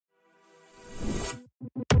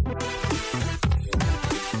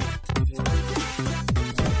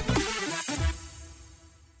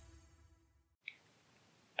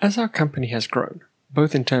As our company has grown,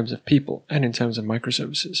 both in terms of people and in terms of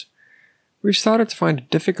microservices, we've started to find it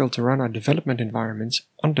difficult to run our development environments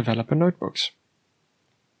on developer notebooks.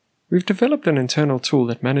 We've developed an internal tool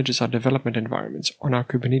that manages our development environments on our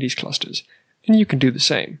Kubernetes clusters, and you can do the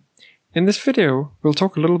same. In this video, we'll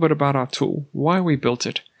talk a little bit about our tool, why we built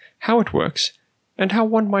it, how it works, and how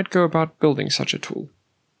one might go about building such a tool.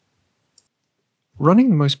 Running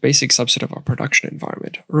the most basic subset of our production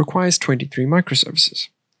environment requires 23 microservices.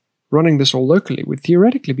 Running this all locally would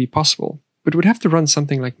theoretically be possible, but would have to run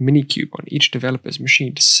something like Minikube on each developer's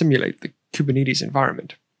machine to simulate the Kubernetes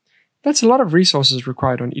environment. That's a lot of resources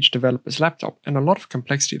required on each developer's laptop and a lot of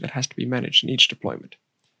complexity that has to be managed in each deployment.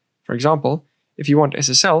 For example, if you want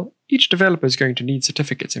SSL, each developer is going to need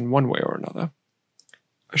certificates in one way or another.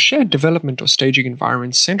 A shared development or staging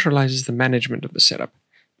environment centralizes the management of the setup,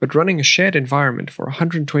 but running a shared environment for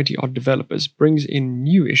 120 odd developers brings in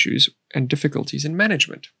new issues and difficulties in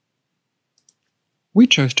management. We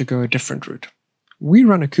chose to go a different route. We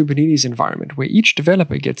run a Kubernetes environment where each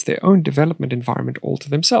developer gets their own development environment all to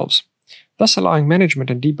themselves, thus allowing management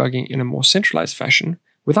and debugging in a more centralized fashion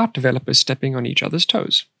without developers stepping on each other's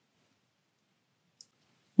toes.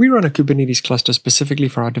 We run a Kubernetes cluster specifically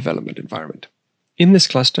for our development environment. In this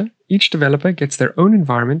cluster, each developer gets their own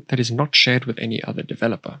environment that is not shared with any other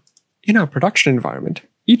developer. In our production environment,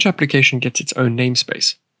 each application gets its own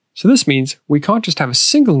namespace. So this means we can't just have a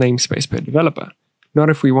single namespace per developer, not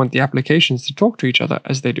if we want the applications to talk to each other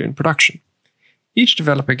as they do in production. Each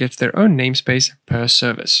developer gets their own namespace per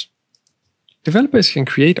service. Developers can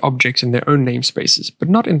create objects in their own namespaces, but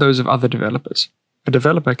not in those of other developers. A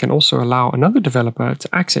developer can also allow another developer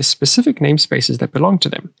to access specific namespaces that belong to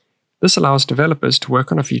them. This allows developers to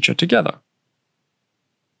work on a feature together.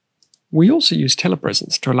 We also use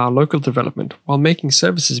Telepresence to allow local development while making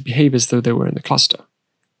services behave as though they were in the cluster.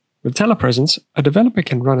 With Telepresence, a developer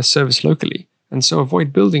can run a service locally, and so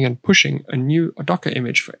avoid building and pushing a new Docker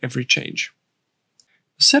image for every change.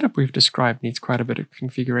 The setup we've described needs quite a bit of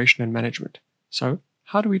configuration and management. So,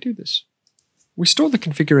 how do we do this? We store the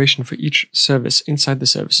configuration for each service inside the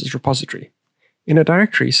services repository, in a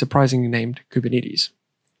directory surprisingly named Kubernetes.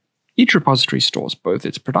 Each repository stores both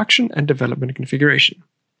its production and development configuration.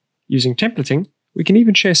 Using templating, we can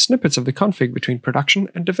even share snippets of the config between production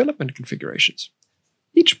and development configurations.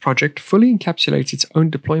 Each project fully encapsulates its own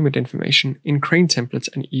deployment information in Crane templates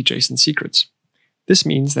and eJSON secrets. This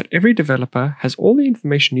means that every developer has all the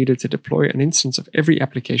information needed to deploy an instance of every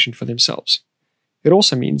application for themselves. It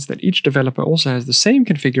also means that each developer also has the same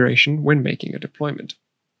configuration when making a deployment.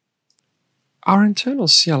 Our internal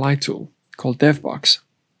CLI tool, called Devbox,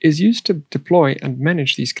 is used to deploy and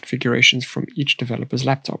manage these configurations from each developer's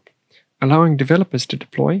laptop, allowing developers to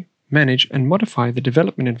deploy, manage, and modify the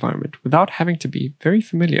development environment without having to be very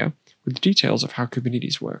familiar with the details of how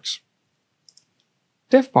Kubernetes works.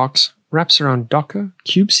 Devbox wraps around Docker,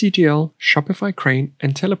 kubectl, Shopify Crane,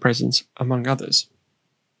 and Telepresence, among others.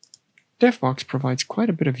 Devbox provides quite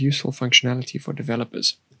a bit of useful functionality for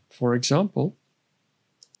developers. For example,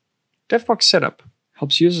 Devbox Setup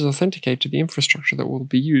helps users authenticate to the infrastructure that will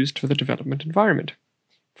be used for the development environment.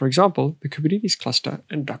 For example, the Kubernetes cluster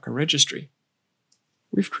and Docker registry.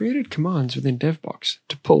 We've created commands within Devbox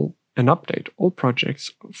to pull and update all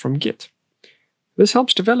projects from Git. This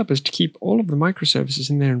helps developers to keep all of the microservices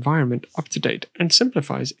in their environment up to date and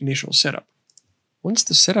simplifies initial setup. Once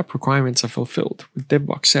the setup requirements are fulfilled with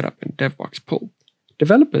Devbox Setup and Devbox Pull,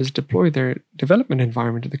 developers deploy their development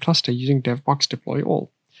environment to the cluster using Devbox Deploy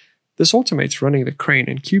All. This automates running the Crane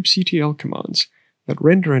and kubectl commands that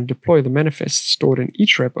render and deploy the manifests stored in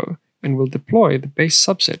each repo and will deploy the base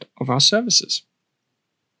subset of our services.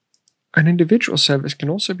 An individual service can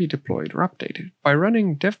also be deployed or updated by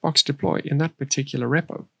running Devbox deploy in that particular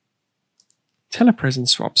repo. Telepresence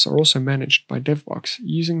swaps are also managed by Devbox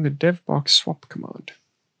using the Devbox swap command.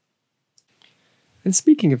 And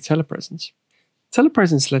speaking of Telepresence,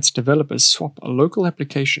 Telepresence lets developers swap a local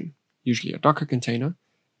application, usually a Docker container,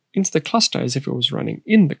 into the cluster as if it was running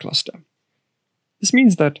in the cluster. This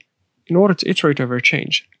means that in order to iterate over a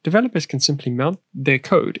change, developers can simply mount their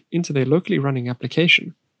code into their locally running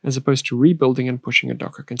application as opposed to rebuilding and pushing a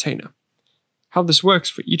Docker container. How this works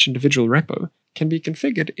for each individual repo can be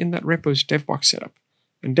configured in that repo's Devbox setup,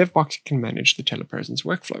 and Devbox can manage the Telepresence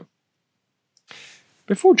workflow.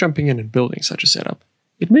 Before jumping in and building such a setup,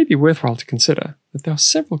 it may be worthwhile to consider that there are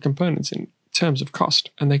several components in terms of cost,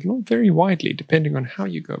 and they can all vary widely depending on how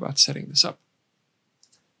you go about setting this up.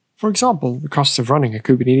 For example, the costs of running a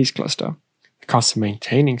Kubernetes cluster, the costs of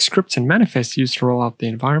maintaining scripts and manifests used to roll out the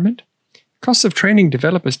environment, costs of training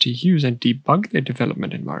developers to use and debug their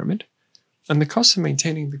development environment, and the costs of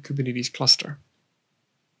maintaining the Kubernetes cluster.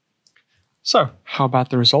 So, how about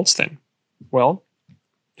the results then? Well,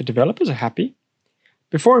 the developers are happy.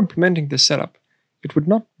 Before implementing this setup, it would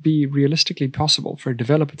not be realistically possible for a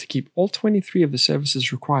developer to keep all 23 of the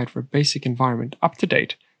services required for a basic environment up to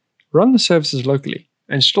date, run the services locally,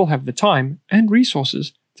 and still have the time and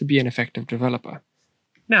resources to be an effective developer.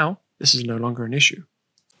 Now, this is no longer an issue.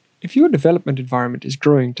 If your development environment is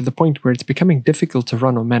growing to the point where it's becoming difficult to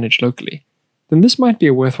run or manage locally, then this might be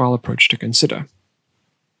a worthwhile approach to consider.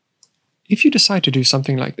 If you decide to do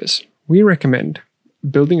something like this, we recommend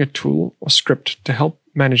building a tool or script to help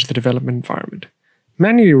manage the development environment.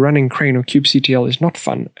 Manually running Crane or kubectl is not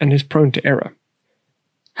fun and is prone to error.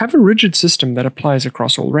 Have a rigid system that applies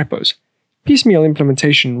across all repos. Piecemeal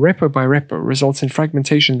implementation, repo by repo, results in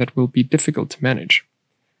fragmentation that will be difficult to manage.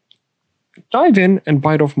 Dive in and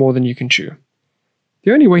bite off more than you can chew.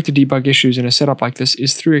 The only way to debug issues in a setup like this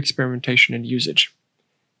is through experimentation and usage.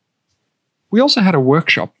 We also had a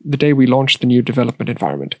workshop the day we launched the new development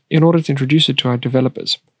environment in order to introduce it to our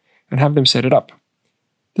developers and have them set it up.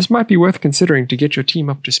 This might be worth considering to get your team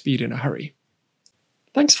up to speed in a hurry.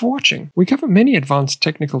 Thanks for watching. We cover many advanced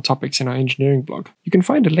technical topics in our engineering blog. You can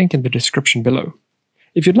find a link in the description below.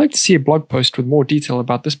 If you'd like to see a blog post with more detail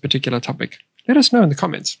about this particular topic, let us know in the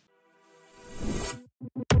comments.